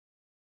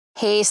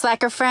Hey,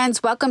 Slacker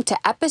friends, welcome to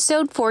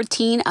episode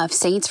 14 of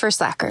Saints for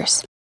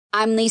Slackers.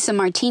 I'm Lisa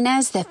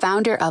Martinez, the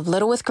founder of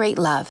Little with Great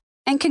Love,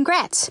 and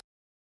congrats!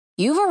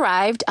 You've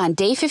arrived on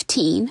day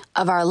 15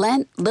 of our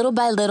Lent Little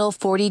by Little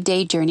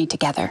 40-day journey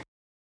together.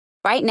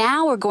 Right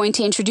now, we're going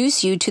to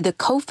introduce you to the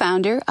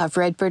co-founder of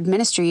Redbird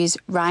Ministries,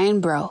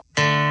 Ryan Breaux.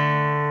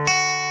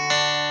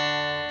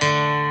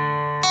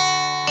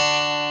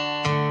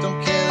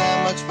 Don't care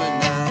that much, but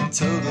not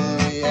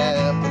totally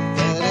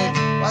apathetic.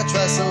 Why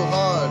try so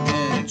hard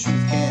when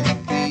truth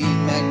can't be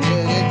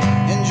magnetic?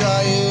 And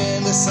draw you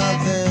into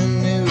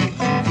something new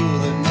and cool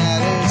that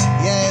matters.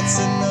 Yeah, it's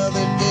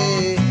another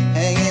day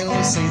hanging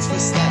with Saints for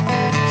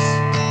Slackers.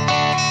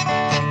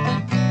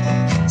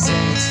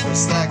 Saints for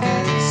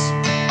Slackers.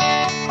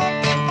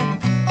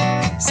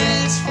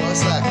 Saints for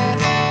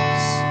Slackers.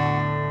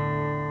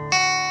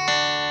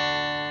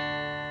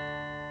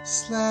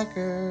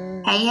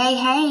 Slacker.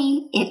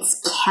 Hey,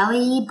 it's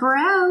Kelly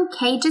Breaux,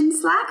 Cajun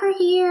Slacker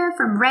here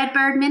from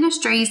Redbird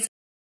Ministries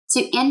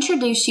to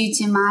introduce you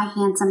to my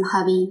handsome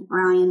hubby,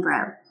 Ryan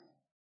Breaux.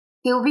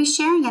 He will be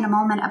sharing in a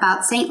moment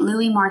about St.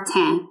 Louis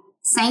Martin,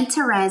 St.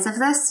 Therese of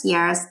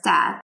Lisieux's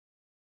dad.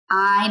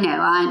 I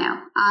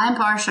know, I'm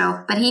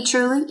partial, but he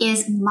truly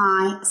is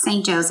my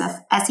St. Joseph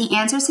as he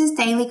answers his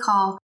daily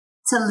call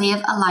to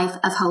live a life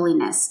of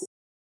holiness.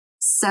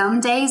 Some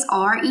days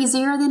are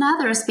easier than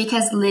others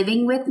because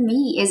living with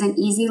me isn't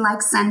easy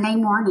like Sunday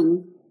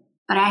morning.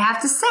 But I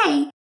have to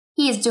say,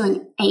 he is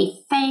doing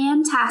a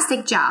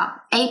fantastic job,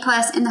 A+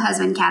 in the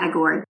husband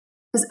category,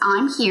 because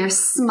I'm here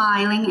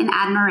smiling in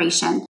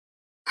admiration.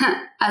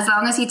 As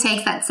long as he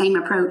takes that same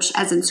approach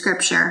as in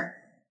scripture,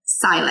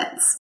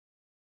 silence.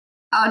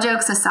 All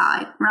jokes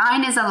aside,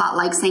 Ryan is a lot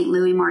like St.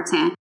 Louis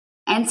Martin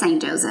and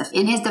St. Joseph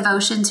in his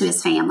devotion to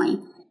his family.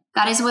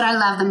 That is what I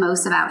love the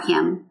most about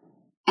him.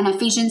 An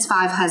Ephesians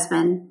 5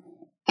 husband,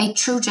 a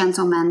true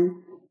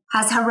gentleman,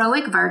 has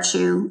heroic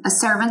virtue, a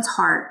servant's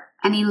heart,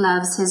 and he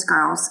loves his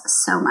girls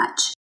so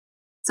much.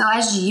 So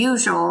as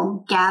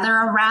usual, gather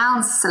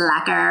around,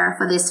 Slacker,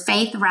 for this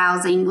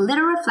faith-rousing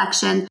little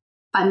reflection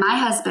by my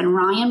husband,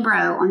 Ryan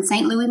Breaux, on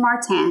St. Louis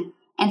Martin.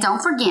 And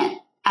don't forget,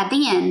 at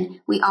the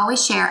end, we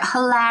always share a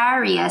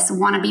hilarious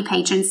wannabe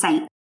patron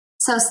saint.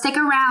 So stick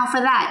around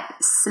for that,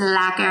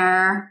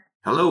 Slacker.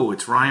 Hello,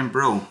 it's Ryan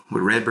Breaux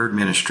with Redbird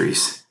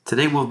Ministries.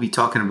 Today we'll be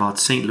talking about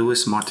St.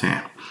 Louis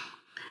Martin.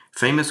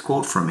 Famous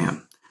quote from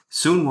him: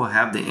 "Soon we'll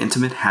have the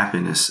intimate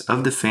happiness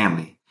of the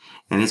family,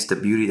 and it's the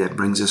beauty that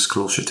brings us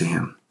closer to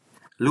him."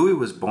 Louis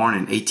was born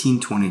in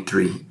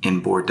 1823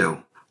 in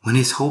Bordeaux. When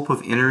his hope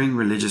of entering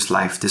religious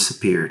life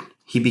disappeared,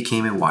 he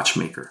became a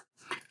watchmaker.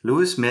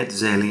 Louis met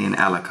Zélie in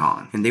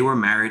Alicante, and they were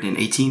married in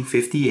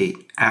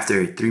 1858 after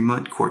a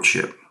 3-month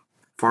courtship.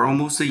 For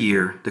almost a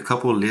year, the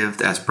couple lived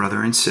as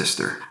brother and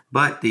sister,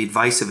 but the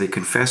advice of a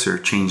confessor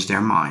changed their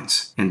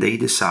minds, and they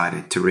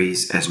decided to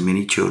raise as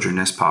many children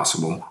as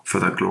possible for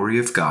the glory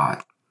of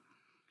God.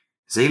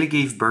 Zélie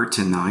gave birth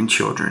to 9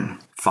 children,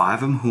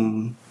 5 of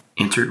whom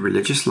entered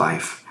religious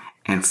life,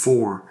 and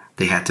 4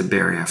 they had to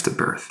bury after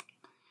birth.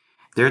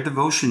 Their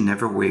devotion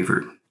never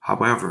wavered.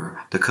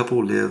 However, the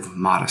couple lived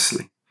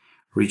modestly,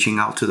 reaching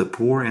out to the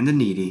poor and the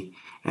needy,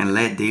 and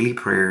led daily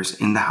prayers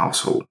in the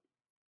household.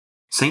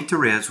 St.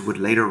 Therese would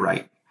later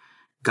write,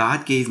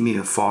 "God gave me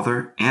a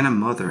father and a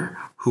mother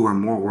who are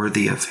more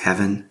worthy of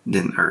heaven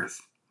than earth."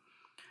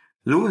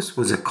 Louis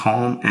was a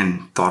calm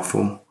and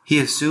thoughtful. He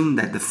assumed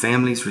that the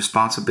family's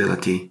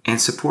responsibility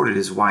and supported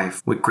his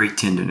wife with great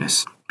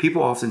tenderness.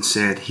 People often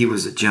said he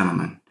was a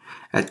gentleman,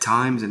 at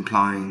times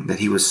implying that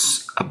he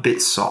was a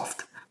bit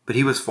soft, but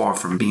he was far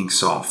from being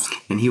soft,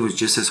 and he was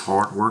just as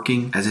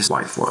hard-working as his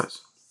wife was.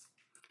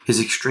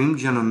 His extreme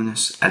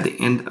gentleness at the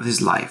end of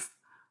his life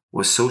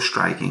was so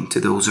striking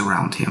to those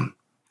around him.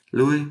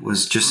 Louis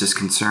was just as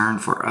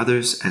concerned for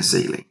others as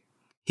Zélie.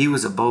 He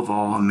was above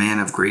all a man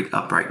of great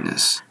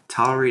uprightness,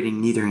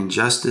 tolerating neither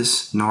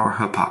injustice nor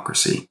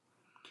hypocrisy.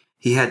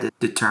 He had a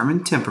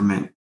determined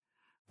temperament,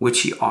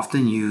 which he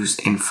often used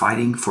in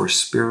fighting for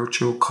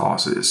spiritual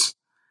causes.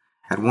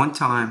 At one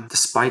time,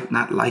 despite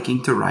not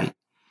liking to write,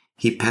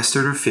 he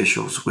pestered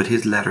officials with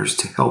his letters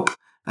to help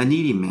a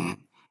needy man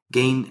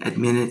gain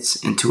admittance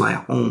into a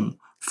home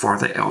for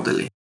the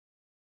elderly.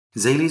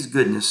 Zélie's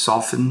goodness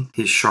softened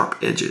his sharp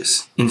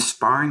edges,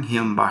 inspiring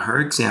him by her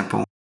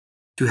example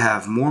to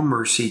have more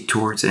mercy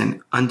towards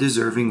an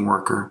undeserving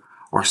worker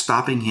or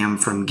stopping him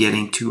from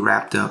getting too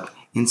wrapped up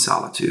in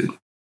solitude.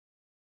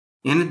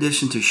 In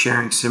addition to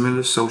sharing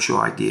similar social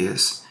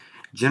ideas,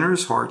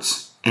 generous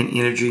hearts and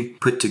energy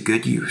put to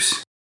good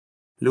use,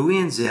 Louis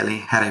and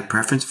Zélie had a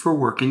preference for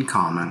work in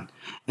common,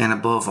 and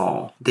above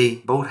all, they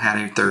both had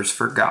a thirst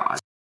for God.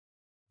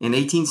 In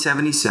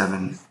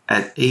 1877,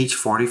 at age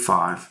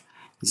 45,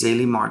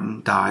 Zélie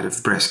Martin died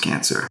of breast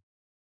cancer.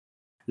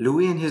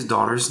 Louis and his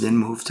daughters then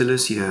moved to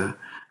Lisieux.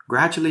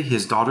 Gradually,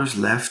 his daughters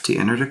left to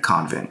enter the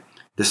convent.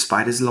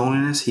 Despite his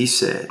loneliness, he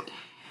said,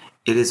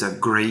 "It is a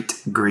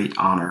great, great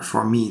honor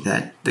for me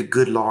that the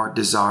good Lord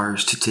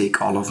desires to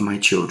take all of my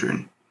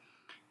children.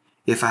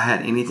 If I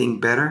had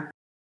anything better,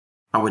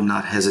 I would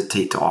not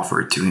hesitate to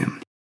offer it to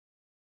him."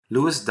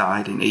 Lewis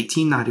died in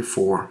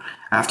 1894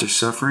 after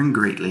suffering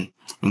greatly,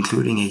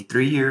 including a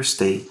 3-year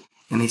stay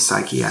in a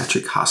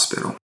psychiatric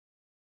hospital.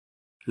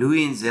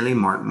 Louis and Zélie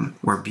Martin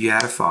were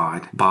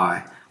beatified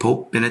by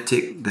Pope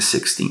Benedict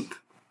XVI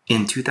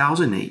in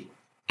 2008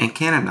 and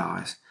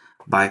canonized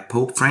by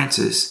Pope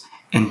Francis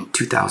in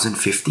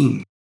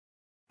 2015.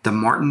 The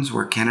Martins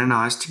were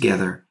canonized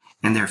together,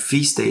 and their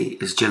feast day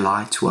is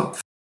July 12th.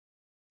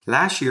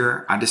 Last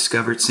year, I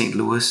discovered St.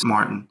 Louis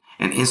Martin,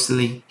 and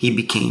instantly he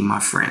became my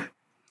friend.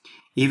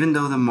 Even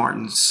though the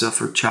Martins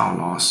suffered child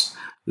loss,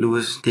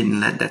 Louis didn't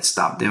let that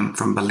stop them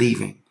from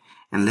believing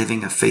and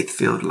living a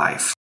faith-filled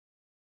life.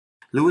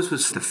 Louis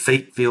was the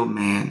faith-filled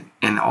man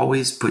and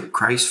always put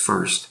Christ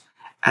first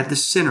at the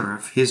center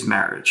of his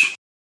marriage.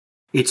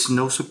 It's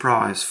no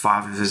surprise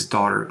 5 of his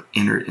daughters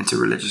entered into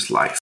religious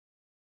life.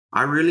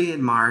 I really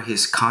admire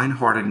his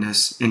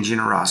kind-heartedness and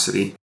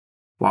generosity,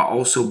 while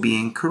also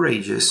being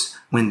courageous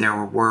when there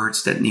were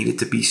words that needed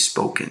to be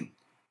spoken,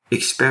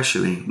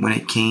 especially when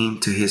it came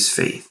to his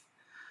faith.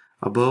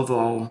 Above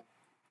all,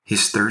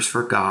 his thirst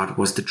for God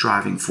was the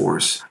driving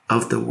force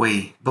of the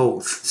way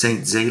both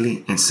St.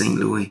 Zélie and St.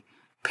 Louis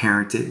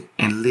parented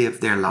and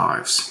lived their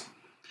lives.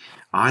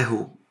 I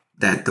hope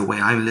that the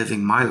way I'm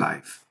living my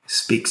life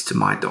speaks to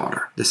my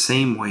daughter, the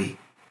same way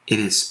it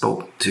is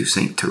spoke to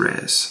St.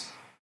 Therese.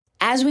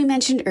 As we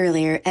mentioned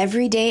earlier,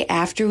 every day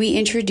after we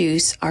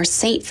introduce our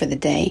saint for the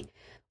day,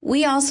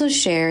 we also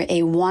share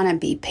a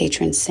wannabe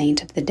patron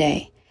saint of the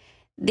day.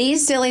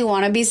 These silly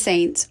wannabe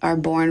saints are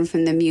born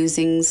from the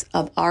musings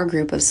of our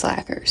group of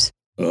slackers.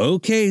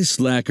 Okay,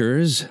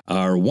 slackers,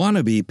 our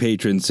wannabe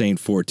patron saint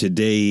for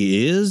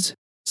today is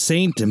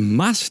Saint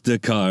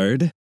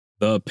Mastercard,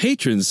 the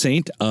patron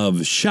saint of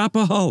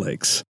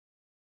shopaholics.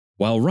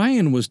 While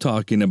Ryan was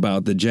talking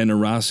about the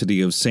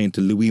generosity of Saint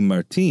Louis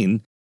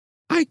Martin,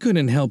 I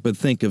couldn't help but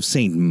think of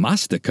Saint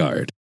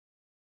Mastercard.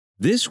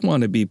 This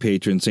wannabe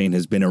patron saint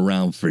has been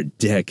around for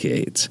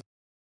decades.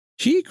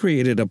 She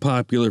created a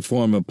popular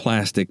form of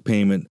plastic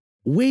payment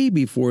way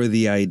before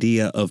the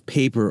idea of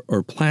paper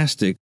or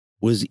plastic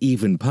was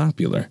even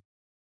popular.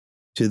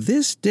 To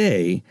this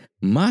day,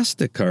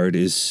 Mastercard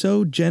is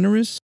so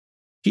generous,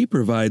 she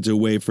provides a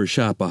way for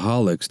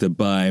shopaholics to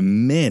buy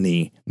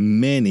many,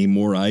 many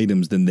more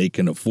items than they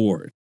can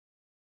afford.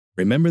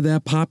 Remember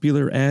that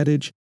popular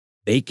adage,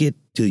 "Fake it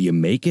till you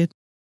make it"?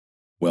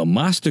 Well,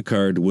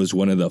 Mastercard was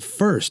one of the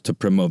first to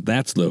promote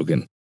that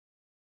slogan.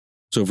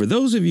 So for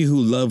those of you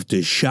who love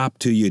to shop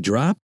till you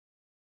drop,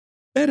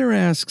 better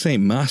ask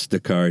St.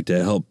 Mastercard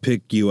to help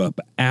pick you up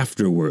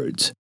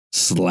afterwards,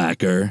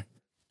 slacker.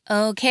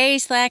 Okay,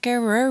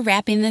 slacker, we're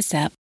wrapping this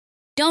up.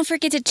 Don't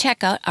forget to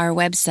check out our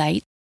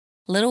website,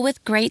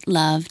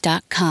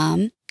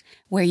 littlewithgreatlove.com,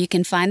 where you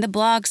can find the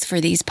blogs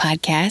for these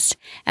podcasts,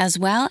 as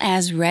well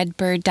as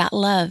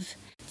redbird.love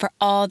for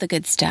all the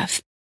good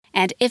stuff.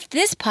 And if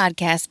this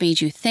podcast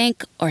made you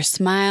think or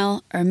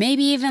smile or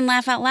maybe even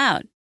laugh out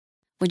loud,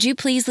 would you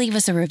please leave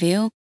us a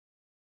review?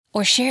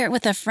 Or share it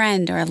with a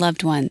friend or a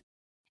loved one.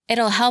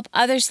 It'll help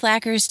other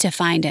slackers to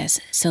find us,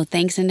 so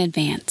thanks in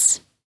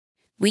advance.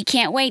 We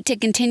can't wait to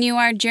continue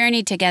our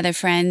journey together,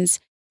 friends.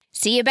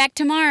 See you back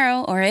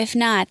tomorrow, or if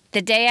not,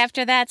 the day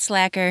after that,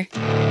 slacker.